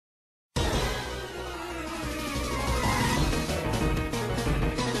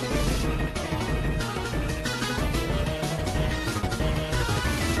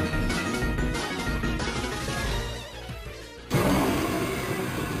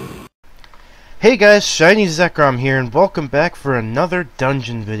Hey guys, Shiny Zekrom here, and welcome back for another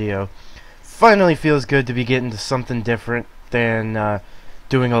dungeon video. Finally feels good to be getting to something different than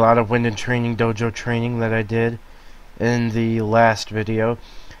doing a lot of Wind and Training Dojo training that I did in the last video.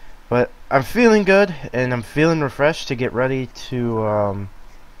 But I'm feeling good, and I'm feeling refreshed to get ready to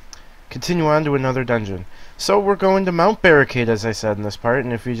continue on to another dungeon. So we're going to Mount Barricade, as I said in this part,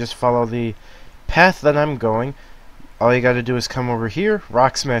 and if you just follow the path that I'm going, all you gotta do is come over here,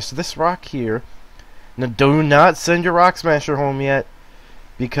 rock smash this rock here. Now do not send your rock smasher home yet,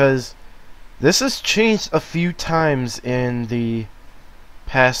 because this has changed a few times in the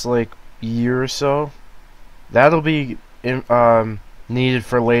past like year or so. That'll be needed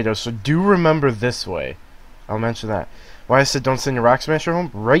for later, so do remember this way. I'll mention that. Why I said don't send your rock smasher home?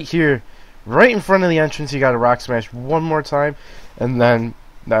 Right here, right in front of the entrance, you gotta rock smash one more time, and then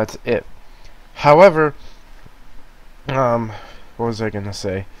that's it. However, what was I gonna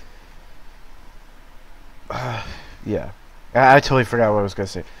say? Yeah, I totally forgot what I was gonna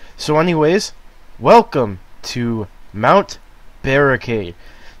say. So anyways, welcome to Mount Barricade.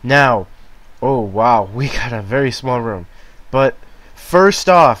 Now, oh wow, we got a very small room. But first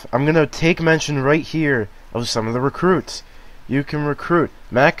off, I'm gonna take mention right here of some of the recruits. You can recruit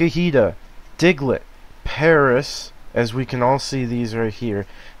Makahita, Diglett, Paris, as we can all see these right here.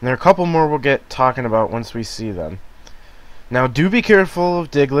 And there are a couple more we'll get talking about once we see them. Now, do be careful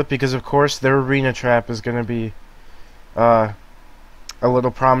of Diglett, because of course their arena trap is going to be a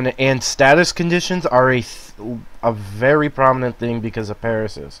little prominent, and status conditions are a very prominent thing because of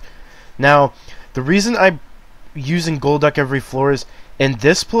Paris's. Now, the reason I'm using Golduck every floor is, in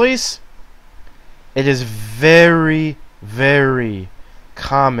this place, it is very, very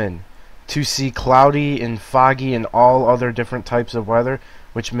common to see cloudy and foggy and all other different types of weather,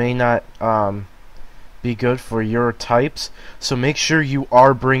 which may not be good for your types, so make sure you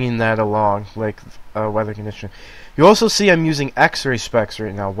are bringing that along, like weather condition. You also see I'm using X-ray specs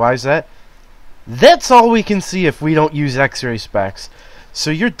right now. Why is that? That's all we can see if we don't use X-ray specs. So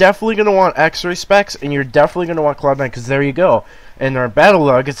you're definitely going to want X-ray specs, and you're definitely going to want Cloud9, because there you go. In our battle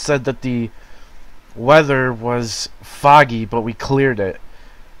log, it said that the weather was foggy, but we cleared it.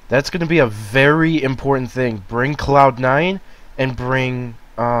 That's going to be a very important thing. Bring Cloud9 and bring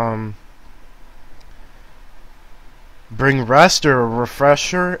rest or a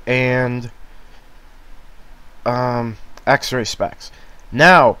refresher and X-ray specs.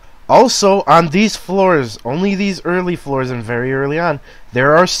 Now, also on these floors, only these early floors and very early on,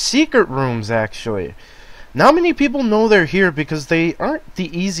 there are secret rooms actually. Not many people know they're here because they aren't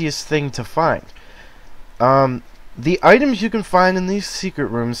the easiest thing to find. The items you can find in these secret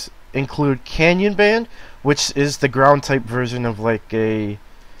rooms include Canyon Band, which is the ground type version of like a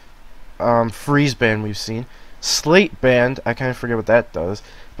freeze band we've seen. Slate Band, I kind of forget what that does,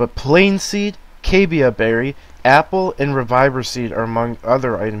 but Plain Seed, Cabia Berry, Apple, and Reviver Seed are among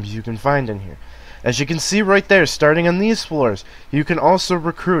other items you can find in here. As you can see right there, starting on these floors, you can also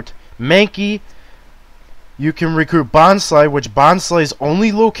recruit Mankey, you can recruit Bonsly, which Bonsly's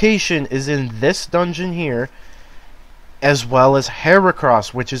only location is in this dungeon here, as well as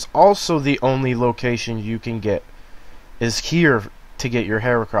Heracross, which is also the only location you can get, is here to get your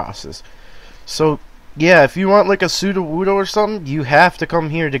Heracrosses. So, yeah, if you want like a Sudowoodo or something, you have to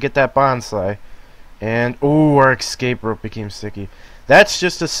come here to get that Bonsly. And, ooh, our escape rope became sticky. That's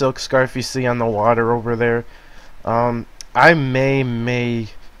just a silk scarf you see on the water over there. I may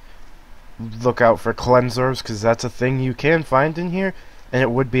look out for cleansers, because that's a thing you can find in here, and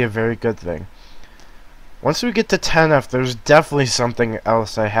it would be a very good thing. Once we get to 10F, there's definitely something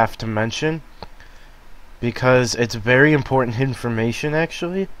else I have to mention, because it's very important information,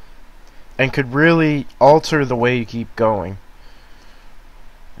 actually, and could really alter the way you keep going.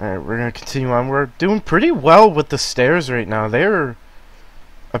 Alright, we're going to continue on. We're doing pretty well with the stairs right now. They're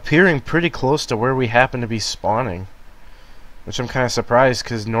appearing pretty close to where we happen to be spawning, which I'm kind of surprised,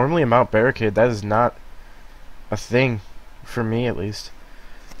 because normally in Mount Barricade, that is not a thing, for me at least.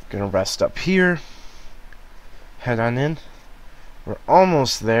 Gonna rest up here. Head on in. We're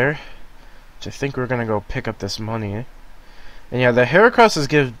almost there, which I think we're going to go pick up this money. And yeah, the Heracrosses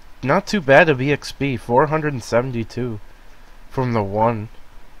give not too bad of EXP, 472 from the 1.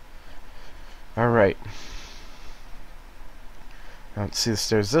 Alright. I don't see the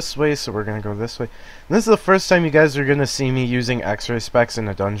stairs this way, so we're going to go this way. And this is the first time you guys are going to see me using X-ray specs in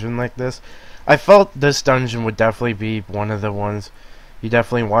a dungeon like this. I felt this dungeon would definitely be one of the ones you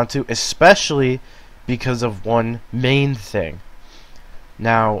definitely want to, especially because of one main thing.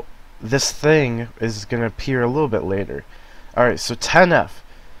 Now, this thing is going to appear a little bit later. Alright, so 10F.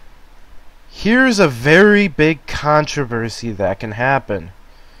 Here's a very big controversy that can happen.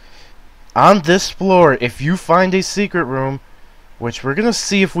 On this floor, if you find a secret room, which we're gonna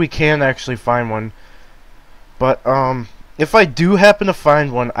see if we can actually find one, but if I do happen to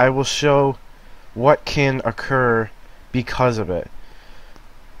find one, I will show what can occur because of it.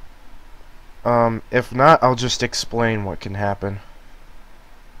 If not, I'll just explain what can happen.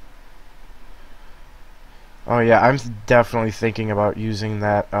 Oh yeah, I'm definitely thinking about using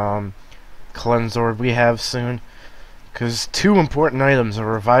that cleanse orb we have soon, because two important items, a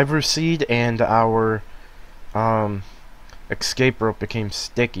reviver seed and our escape rope, became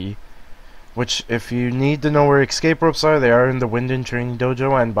sticky. Which, if you need to know where escape ropes are, they are in the Wind and Training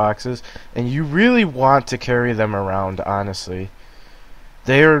Dojo end boxes, and you really want to carry them around, honestly.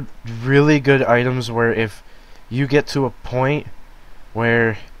 They are really good items where if you get to a point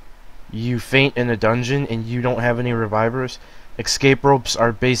where you faint in a dungeon and you don't have any revivers, escape ropes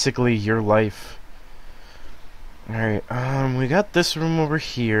are basically your life. Alright, we got this room over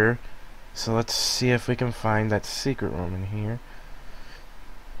here, so let's see if we can find that secret room in here.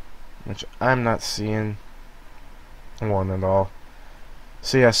 Which I'm not seeing one at all.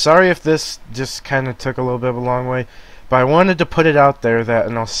 So yeah, sorry if this just kind of took a little bit of a long way, but I wanted to put it out there that,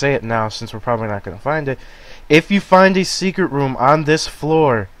 and I'll say it now since we're probably not going to find it. If you find a secret room on this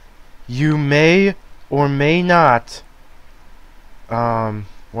floor, you may or may not,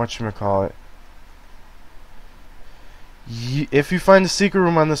 whatchamacallit, if you find a secret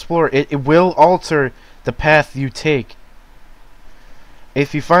room on this floor, it will alter the path you take.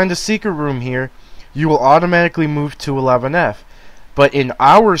 If you find a secret room here, you will automatically move to 11F. But in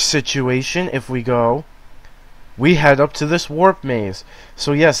our situation, if we go, we head up to this warp maze.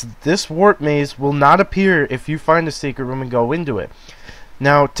 So yes, this warp maze will not appear if you find a secret room and go into it.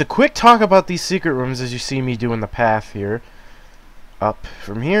 Now, to quick talk about these secret rooms, as you see me doing the path here, up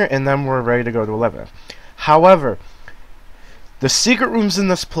from here, and then we're ready to go to 11F. However, the secret rooms in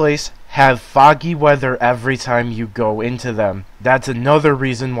this place have foggy weather every time you go into them. That's another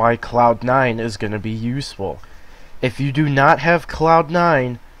reason why Cloud 9 is going to be useful. If you do not have Cloud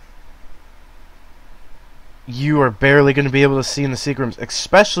 9, you are barely going to be able to see in the secret rooms,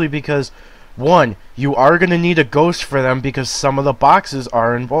 especially because, one, you are going to need a ghost for them because some of the boxes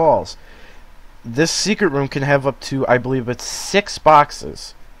are in balls. This secret room can have up to, I believe it's 6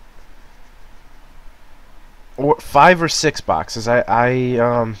 boxes. Or 5 or 6 boxes.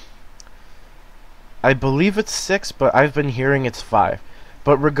 I believe it's 6, but I've been hearing it's 5.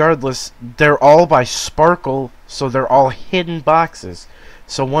 But regardless, they're all by Sparkle, so they're all hidden boxes.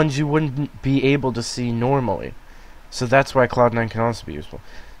 So ones you wouldn't be able to see normally. So that's why Cloud9 can also be useful.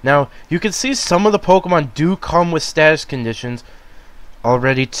 Now, you can see some of the Pokemon do come with status conditions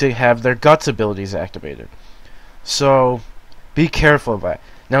already to have their Guts abilities activated. So, be careful of that.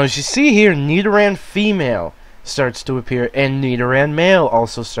 Now, as you see here, Nidoran Female starts to appear, and Nidoran Male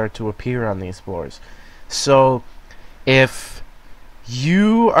also start to appear on these floors. So, if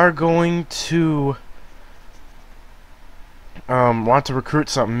you are going to want to recruit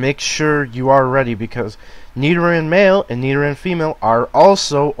something, make sure you are ready, because Nidoran Male and Nidoran Female are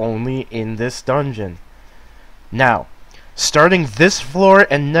also only in this dungeon. Now, starting this floor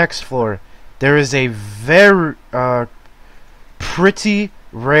and next floor, there is a very pretty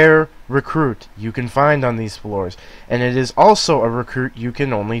rare recruit you can find on these floors, and it is also a recruit you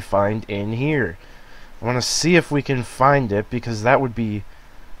can only find in here. I want to see if we can find it, because that would be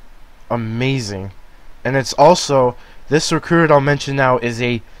amazing. And it's also, this recruit I'll mention now is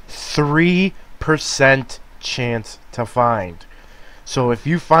a 3% chance to find. So if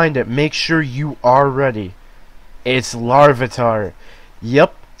you find it, make sure you are ready. It's Larvitar.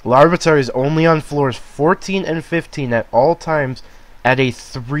 Yep, Larvitar is only on floors 14 and 15 at all times at a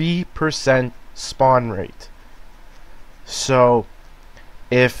 3% spawn rate. So,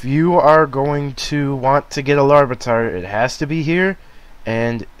 if you are going to want to get a Larvitar, it has to be here,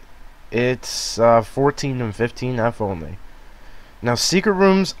 and it's 14 and 15F only. Now, secret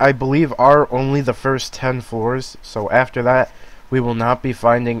rooms, I believe, are only the first 10 floors, so after that, we will not be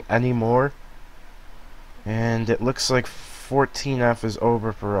finding any more. And it looks like 14F is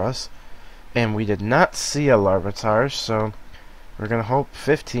over for us, and we did not see a Larvitar, so we're going to hope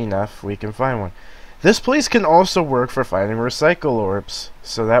 15F we can find one. This place can also work for finding recycle orbs,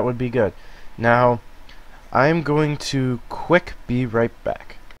 so that would be good. Now, I'm going to be right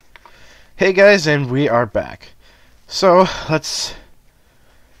back. Hey guys, and we are back. So, let's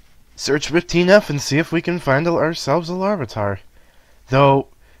search 15F and see if we can find ourselves a Larvitar. Though,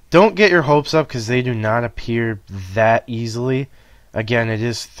 don't get your hopes up, because they do not appear that easily. Again, it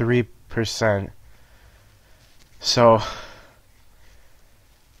is 3%. So,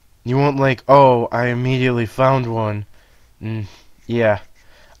 you won't like, oh, I immediately found one. Yeah.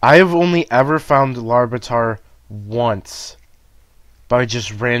 I have only ever found Larvitar once by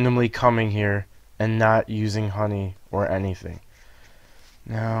just randomly coming here and not using honey or anything.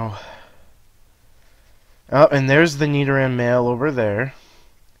 Now, oh, and there's the Nidoran male over there.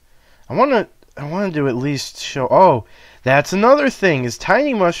 I wanted to at least show. Oh, that's another thing. Is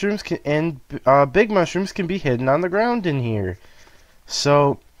tiny mushrooms and big mushrooms can be hidden on the ground in here.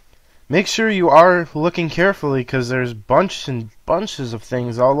 So make sure you are looking carefully, because there's bunches and bunches of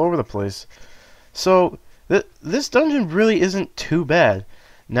things all over the place. So this dungeon really isn't too bad.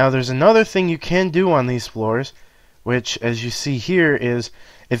 Now there's another thing you can do on these floors, which, as you see here, is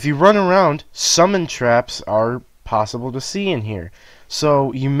if you run around, summon traps are possible to see in here.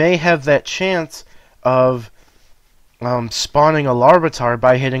 So you may have that chance of spawning a Larvitar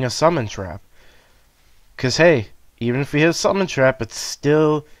by hitting a summon trap. Because hey, even if we hit a summon trap, it's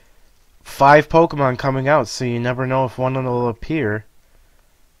still 5 Pokemon coming out, so you never know if one will appear.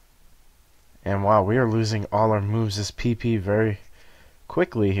 And wow, we are losing all our moves as PP very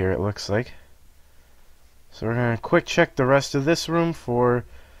quickly here, it looks like. So we're going to quick check the rest of this room for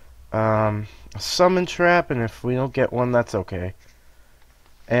a summon trap, and if we don't get one, that's okay.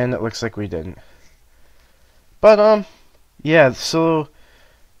 And it looks like we didn't. But, yeah, so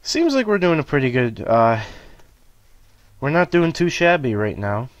seems like we're doing a pretty good, we're not doing too shabby right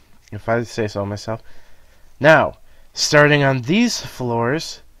now, if I say so myself. Now, starting on these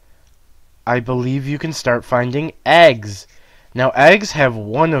floors, I believe you can start finding eggs. Now, eggs have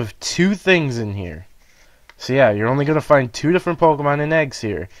one of 2 things in here. So yeah, you're only going to find 2 different Pokemon in eggs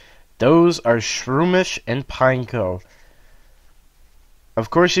here. Those are Shroomish and Pineco. Of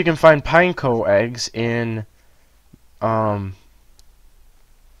course, you can find Pineco eggs in... Pineco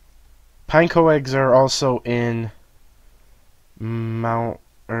eggs are also in Winden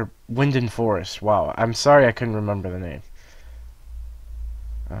Forest. Wow, I'm sorry I couldn't remember the name.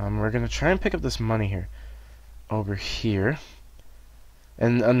 We're going to try and pick up this money here. Over here.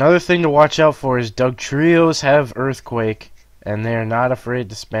 And another thing to watch out for is Dugtrios have Earthquake, and they're not afraid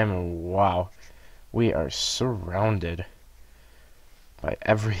to spam it. Wow. We are surrounded by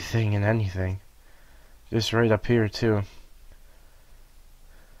everything and anything. Just right up here, too.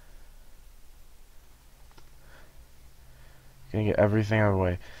 Gonna get everything out of the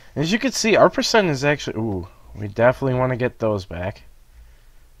way. As you can see, our percent is actually... Ooh, we definitely want to get those back.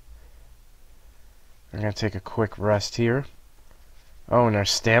 We're gonna take a quick rest here. Oh, and our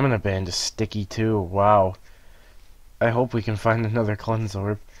stamina band is sticky too. Wow. I hope we can find another cleanse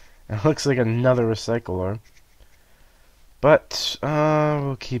orb. It looks like another recycle orb. But,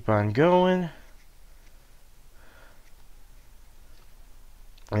 we'll keep on going.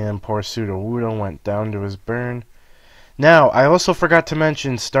 And poor Sudowoodo went down to his burn. Now, I also forgot to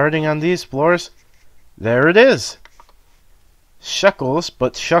mention, starting on these floors, there it is. Shuckles,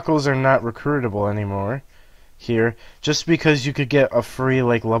 but Shuckles are not recruitable anymore here, just because you could get a free,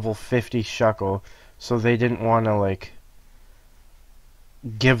 like, level 50 Shuckle, so they didn't want to, like,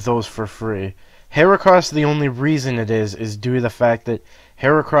 give those for free. Heracross, the only reason it is due to the fact that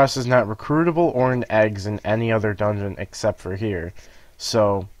Heracross is not recruitable or in eggs in any other dungeon except for here.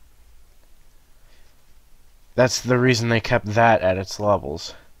 So, that's the reason they kept that at its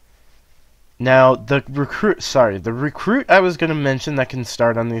levels. Now, the recruit I was going to mention that can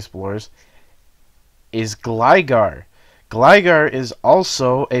start on these floors is Gligar. Gligar is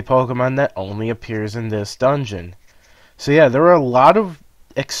also a Pokemon that only appears in this dungeon. So yeah, there are a lot of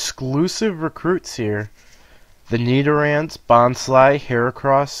exclusive recruits here. The Nidorans, Bonsly,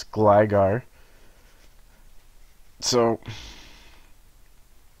 Heracross, Gligar. So,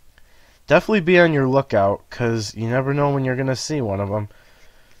 definitely be on your lookout, because you never know when you're going to see one of them.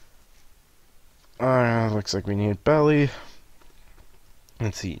 Looks like we need Belly.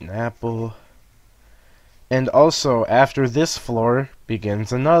 Let's eat an apple. And also, after this floor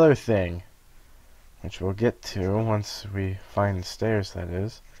begins another thing, which we'll get to once we find the stairs, that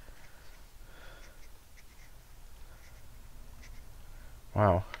is.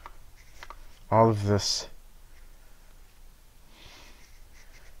 Wow. All of this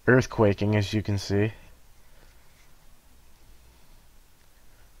earthquaking, as you can see.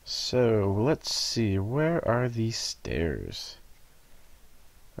 So, let's see, where are these stairs?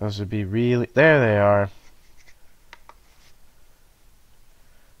 Those would be really... There they are.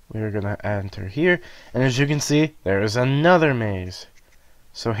 We're gonna enter here, and as you can see, there is another maze.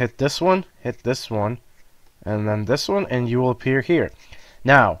 So hit this one, and then this one, and you will appear here.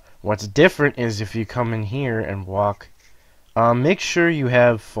 Now, what's different is if you come in here and walk, make sure you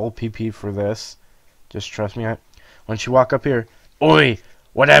have full PP for this. Just trust me. Once you walk up here, oi!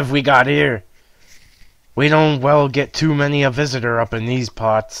 What have we got here? We don't, well, get too many a visitor up in these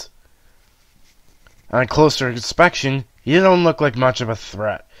parts. On closer inspection, you don't look like much of a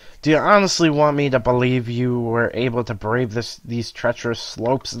threat. Do you honestly want me to believe you were able to brave these treacherous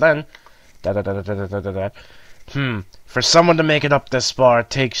slopes then? For someone to make it up this far, it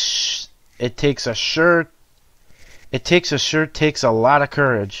takes a lot of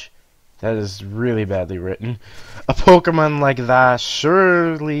courage. That is really badly written. A Pokemon like that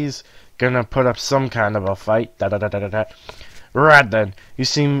surely's gonna put up some kind of a fight. Right then, you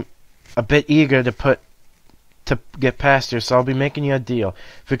seem a bit eager to get past here, so I'll be making you a deal.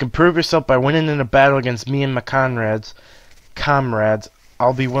 If you can prove yourself by winning in a battle against me and my comrades,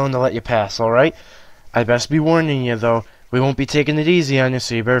 I'll be willing to let you pass, alright? I best be warning you, though. We won't be taking it easy on you,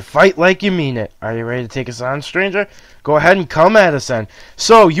 so you better fight like you mean it. Are you ready to take us on, stranger? Go ahead and come at us, then.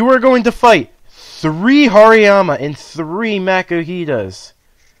 So, you are going to fight 3 Hariyama and 3 Makuhitas.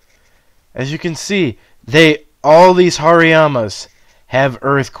 As you can see, all these Hariyamas have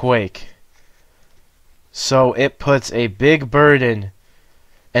Earthquake. So, it puts a big burden.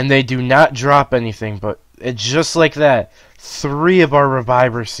 And they do not drop anything, but just like that, 3 of our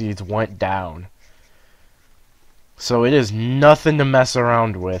Reviver Seeds went down. So it is nothing to mess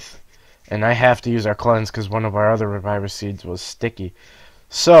around with. And I have to use our cleanse because one of our other Reviver Seeds was sticky.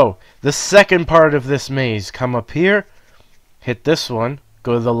 So, the second part of this maze. Come up here. Hit this one.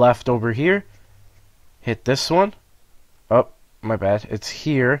 Go to the left over here. Hit this one. Oh, my bad. It's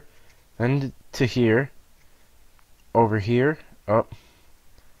here. Then to here. Over here. Oh.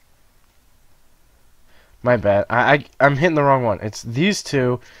 My bad. I'm hitting the wrong one. It's these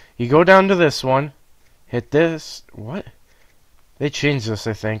 2. You go down to this one. Hit this. What? They changed this,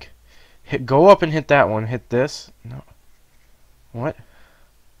 I think. Go up and hit that one. Hit this. No. What?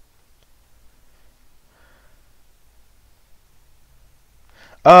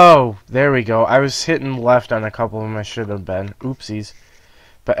 Oh, there we go. I was hitting left on a couple of them I should have been. Oopsies.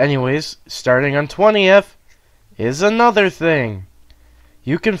 But anyways, starting on 20th is another thing.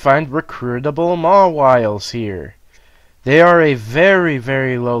 You can find recruitable Mawiles here. They are a very,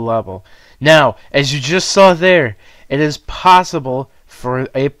 very low level. Now, as you just saw there, it is possible for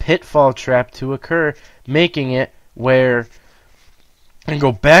a pitfall trap to occur, making it where and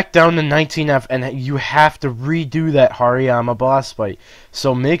go back down to 19F and you have to redo that Hariyama boss fight.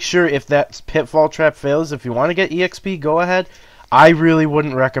 So make sure if that pitfall trap fails, if you want to get EXP, go ahead. I really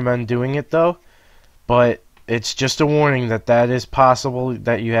wouldn't recommend doing it though, but it's just a warning that is possible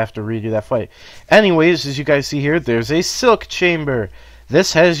that you have to redo that fight. Anyways, as you guys see here, there's a Silk Chamber.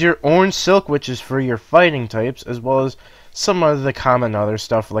 This has your orange silk, which is for your fighting types, as well as some of the common other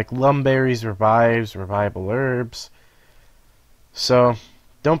stuff like Lumberries, Revives, Revival Herbs. So,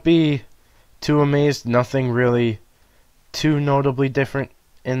 don't be too amazed. Nothing really too notably different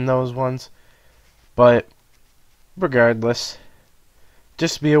in those ones. But, regardless,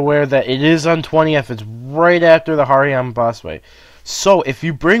 just be aware that it is on 20F. It's right after the Hariyama boss fight. So, if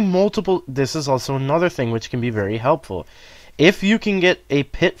you bring multiple... This is also another thing which can be very helpful. If you can get a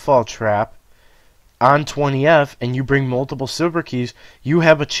pitfall trap on 20F and you bring multiple silver keys, you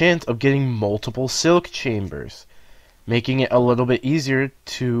have a chance of getting multiple silk chambers, making it a little bit easier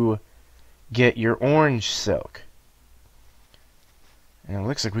to get your orange silk. And it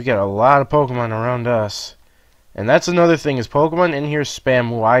looks like we got a lot of Pokemon around us. And that's another thing, is Pokemon in here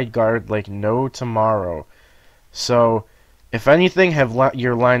spam wide guard like no tomorrow. So, if anything, have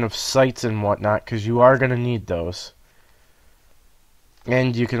your line of sights and whatnot, because you are going to need those.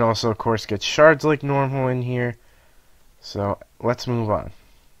 And you can also, of course, get shards like normal in here. So, let's move on.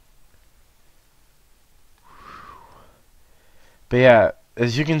 But yeah,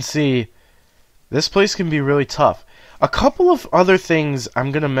 as you can see, this place can be really tough. A couple of other things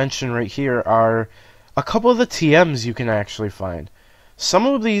I'm going to mention right here are a couple of the TMs you can actually find. Some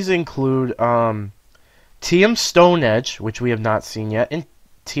of these include TM Stone Edge, which we have not seen yet, and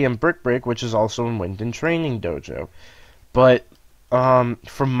TM Brick Break, which is also in Wind Training Dojo. But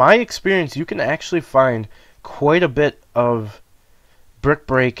from my experience, you can actually find quite a bit of Brick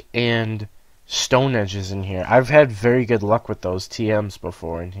Break and Stone Edges in here. I've had very good luck with those TMs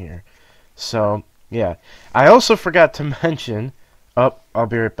before in here. So, yeah. I also forgot to mention... Oh, I'll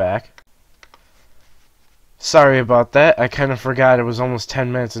be right back. Sorry about that. I kind of forgot it was almost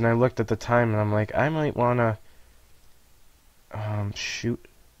 10 minutes, and I looked at the time, and I'm like, I might want to... shoot.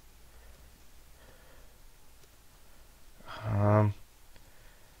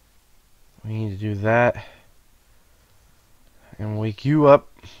 We need to do that. And wake you up,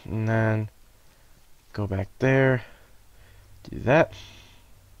 and then go back there. Do that.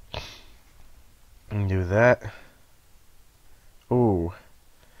 And do that. Ooh.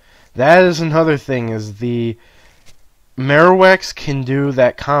 That is another thing, is the Marowaks can do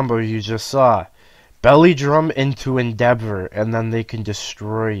that combo you just saw. Belly drum into Endeavor, and then they can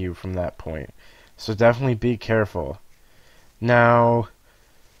destroy you from that point. So definitely be careful. Now,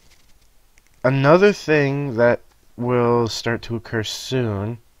 another thing that will start to occur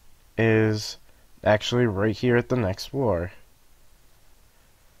soon is actually right here at the next floor.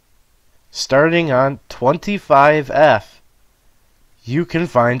 Starting on 25F, you can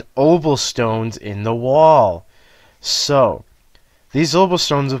find obel stones in the wall. So, these obel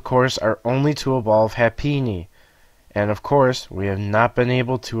stones, of course, are only to evolve Happiny. And of course, we have not been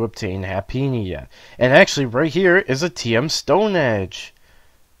able to obtain Happiny yet. And actually, right here is a TM Stone Edge.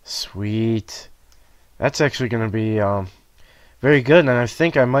 Sweet. That's actually going to be very good, and I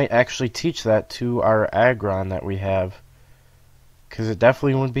think I might actually teach that to our Aggron that we have, because it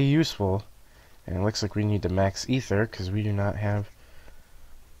definitely would be useful. And it looks like we need to max Ether, because we do not have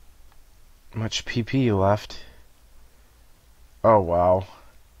much PP left. Oh, wow.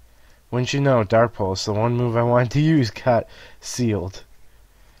 Wouldn't you know, Dark Pulse, the one move I wanted to use, got sealed.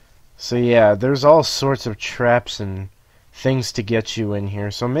 So yeah, there's all sorts of traps and things to get you in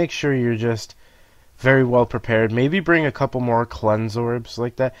here, so make sure you're just very well prepared. Maybe bring a couple more cleanse orbs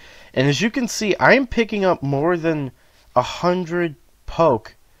like that. And as you can see, I'm picking up more than 100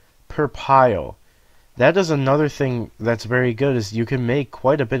 poke per pile. That is another thing that's very good, is you can make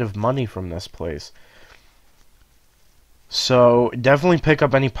quite a bit of money from this place. So definitely pick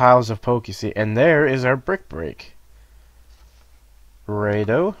up any piles of poke you see. And there is our brick break.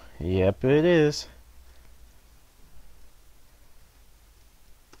 Righto. Yep, it is.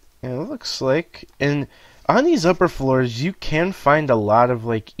 And it looks like, and on these upper floors, you can find a lot of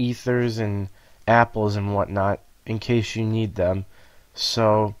like ethers and apples and whatnot in case you need them.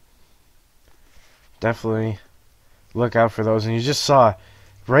 So definitely look out for those. And you just saw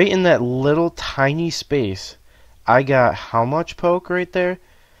right in that little tiny space, I got how much poke right there?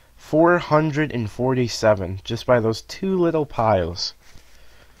 447 just by those two little piles.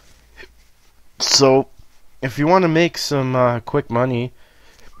 So if you want to make some quick money,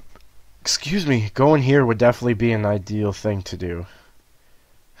 excuse me, going here would definitely be an ideal thing to do.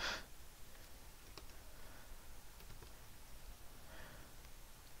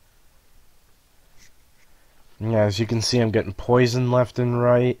 Yeah, as you can see, I'm getting poisoned left and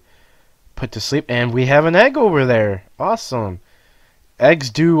right. Put to sleep, and we have an egg over there. Awesome.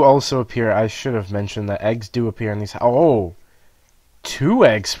 Eggs do also appear. I should have mentioned that eggs do appear in these. Oh, 2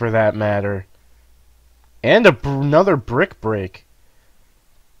 eggs for that matter. And another brick break.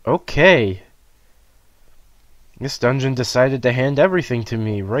 Okay. This dungeon decided to hand everything to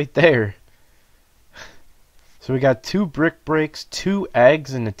me right there. So we got 2 brick breaks, 2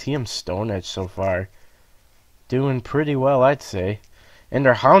 eggs, and a TM Stone Edge so far. Doing pretty well, I'd say. And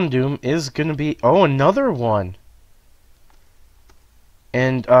our Houndoom is going to be... Oh, another one!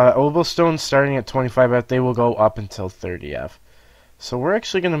 And obel stones starting at 25F, they will go up until 30F. So we're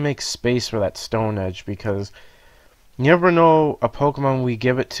actually going to make space for that Stone Edge, because you never know, a Pokemon we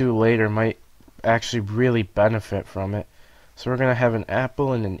give it to later might actually really benefit from it. So we're going to have an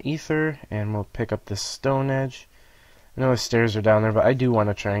apple and an ether, and we'll pick up this Stone Edge. I know the stairs are down there, but I do want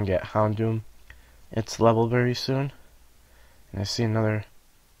to try and get Houndoom. It's level very soon. And I see another...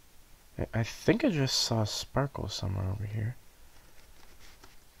 I think I just saw a sparkle somewhere over here.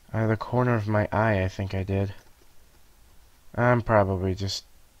 Out of the corner of my eye, I think I did. I'm probably just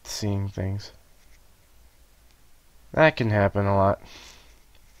seeing things. That can happen a lot.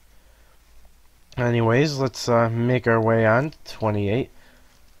 Anyways, let's make our way on to 28.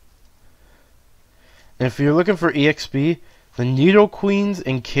 And if you're looking for EXP, the Needle Queens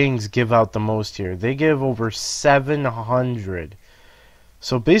and Kings give out the most here. They give over 700.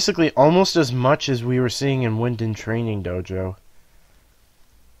 So basically almost as much as we were seeing in Winden Training Dojo.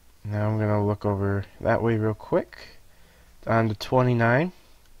 Now I'm going to look over that way real quick. On to 29.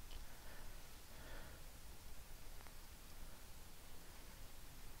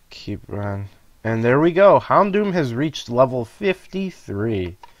 Keep on. And there we go. Houndoom has reached level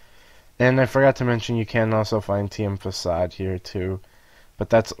 53. And I forgot to mention you can also find TM Facade here too. But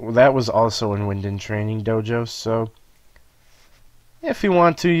that was also in Winden Training Dojo, so if you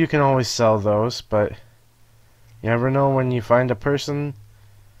want to, you can always sell those, but you never know when you find a person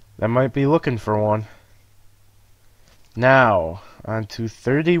that might be looking for one. Now, on to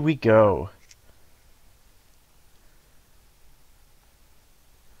 30 we go.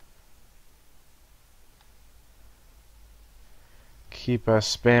 Keep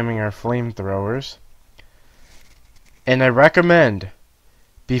us spamming our flamethrowers. And I recommend,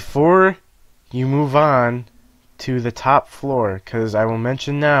 before you move on to the top floor, because I will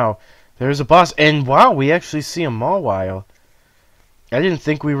mention now, there's a boss, and wow, we actually see a Mawile. I didn't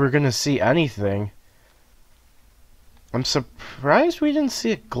think we were going to see anything. I'm surprised we didn't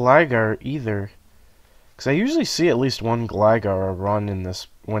see a Gligar either. Because I usually see at least one Gligar run in this,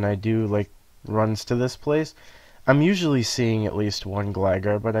 when I do, like, runs to this place. I'm usually seeing at least one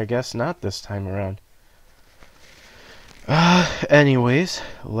Gligar, but I guess not this time around. Anyways,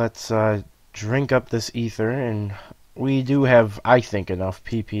 let's, drink up this ether, and we do have, I think, enough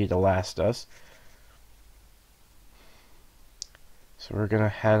PP to last us. So we're gonna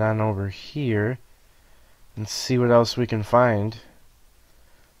head on over here and see what else we can find,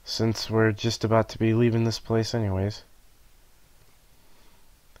 since we're just about to be leaving this place anyways.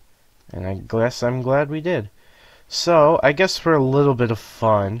 And I guess I'm glad we did. So, I guess for a little bit of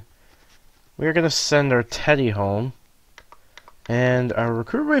fun, we're gonna send our Teddy home. And our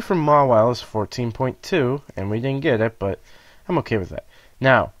recruit rate from Mawile is 14.2, and we didn't get it, but I'm okay with that.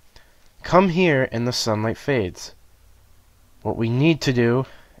 Now, come here and the sunlight fades. What we need to do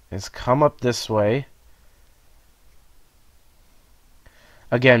is come up this way.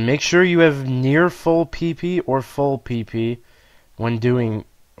 Again, make sure you have near full PP or full PP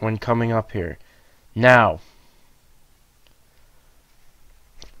when coming up here. Now,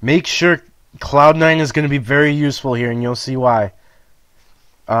 make sure Cloud9 is going to be very useful here, and you'll see why.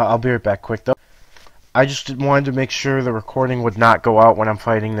 I'll be right back quick, though. I just wanted to make sure the recording would not go out when I'm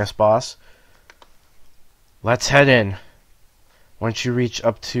fighting this boss. Let's head in. Once you reach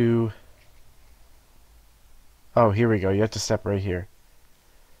up to... Oh, here we go. You have to step right here.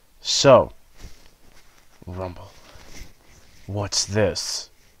 So, rumble. What's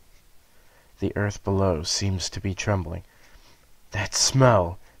this? The earth below seems to be trembling. That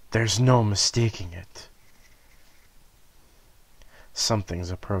smell, there's no mistaking it.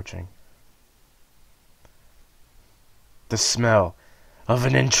 Something's approaching. The smell of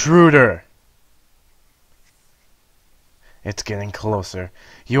an intruder. It's getting closer.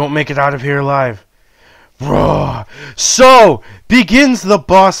 You won't make it out of here alive. Roar! So begins the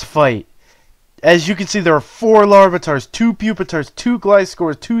boss fight. As you can see, there are 4 Larvitars, 2 Pupitar's, 2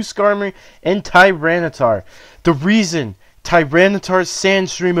 Gliscors, 2 Skarmory, and Tyranitar. The reason Tyranitar's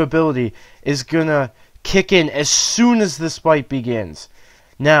Sandstream ability is gonna kick in as soon as this fight begins.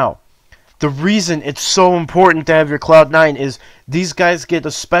 Now, the reason it's so important to have your Cloud9 is these guys get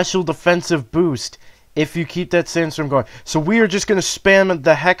a special defensive boost if you keep that Sandstorm going. So we are just going to spam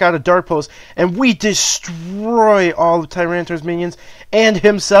the heck out of Dark Pulse, and we destroy all of Tyranitar's minions and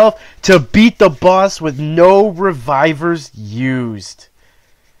himself to beat the boss with no revivers used.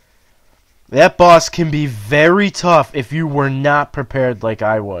 That boss can be very tough if you were not prepared like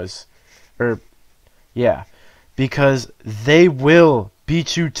I was. Yeah, because they will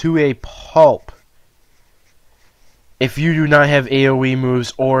beat you to a pulp if you do not have AoE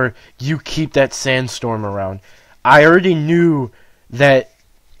moves or you keep that Sandstorm around. I already knew that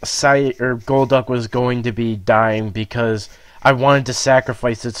Golduck was going to be dying because I wanted to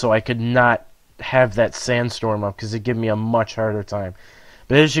sacrifice it so I could not have that Sandstorm up because it'd give me a much harder time.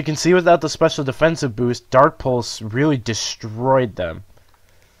 But as you can see, without the special defensive boost, Dark Pulse really destroyed them.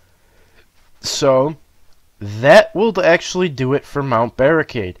 So, that will actually do it for Mount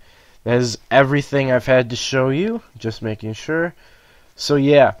Barricade. That is everything I've had to show you, just making sure. So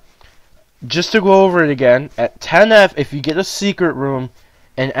yeah, just to go over it again, at 10F, if you get a secret room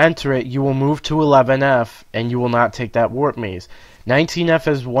and enter it, you will move to 11F, and you will not take that warp maze. 19F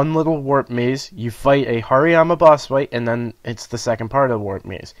has one little warp maze, you fight a Hariyama boss fight, and then it's the second part of the warp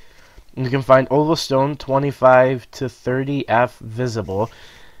maze. You can find Ovalstone 25 to 30F visible.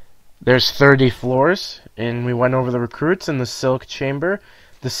 There's 30 floors, and we went over the recruits in the Silk Chamber,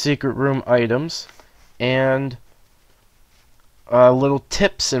 the secret room items, and little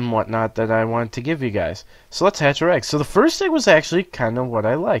tips and whatnot that I wanted to give you guys. So let's hatch our eggs. So the first egg was actually kind of what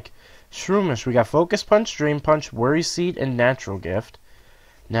I like. Shroomish. We got Focus Punch, Dream Punch, Worry Seed, and Natural Gift.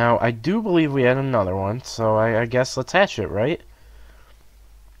 Now, I do believe we had another one, so I guess let's hatch it, right?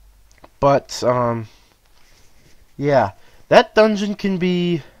 But, yeah, that dungeon can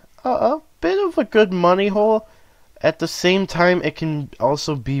be a bit of a good money hole. At the same time, it can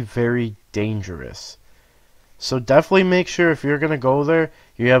also be very dangerous. So definitely make sure if you're going to go there,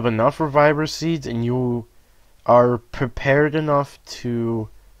 you have enough Reviver Seeds and you are prepared enough to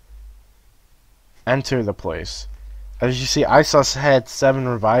enter the place. As you see, I had 7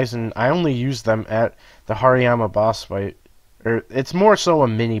 revives and I only used them at the Hariyama boss fight. It's more so a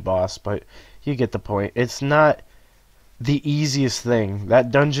mini boss, but you get the point. It's not the easiest thing.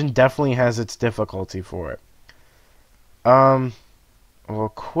 That dungeon definitely has its difficulty for it. Well,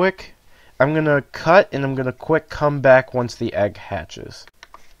 quick. I'm gonna cut and I'm gonna quick come back once the egg hatches.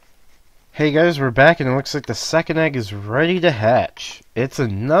 Hey guys, we're back and it looks like the second egg is ready to hatch. It's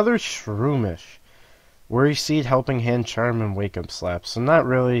another Shroomish. Worry Seed, Helping Hand, Charm, and Wake Up Slap. So not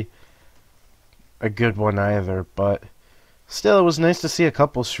really a good one either, but still it was nice to see a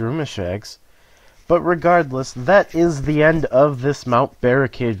couple Shroomish eggs. But regardless, that is the end of this Mount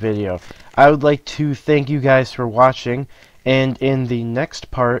Barricade video. I would like to thank you guys for watching, and in the next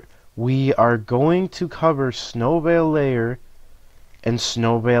part, we are going to cover Snowbale Lair and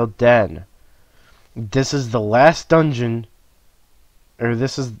Snowbale Den. This is the last dungeon, or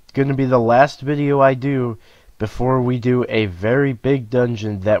this is going to be the last video I do before we do a very big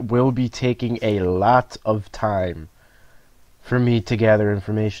dungeon that will be taking a lot of time for me to gather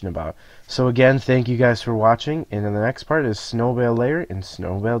information about. So again, thank you guys for watching, and in the next part is Snowbale Lair and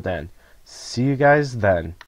Snowbale Den. See you guys then.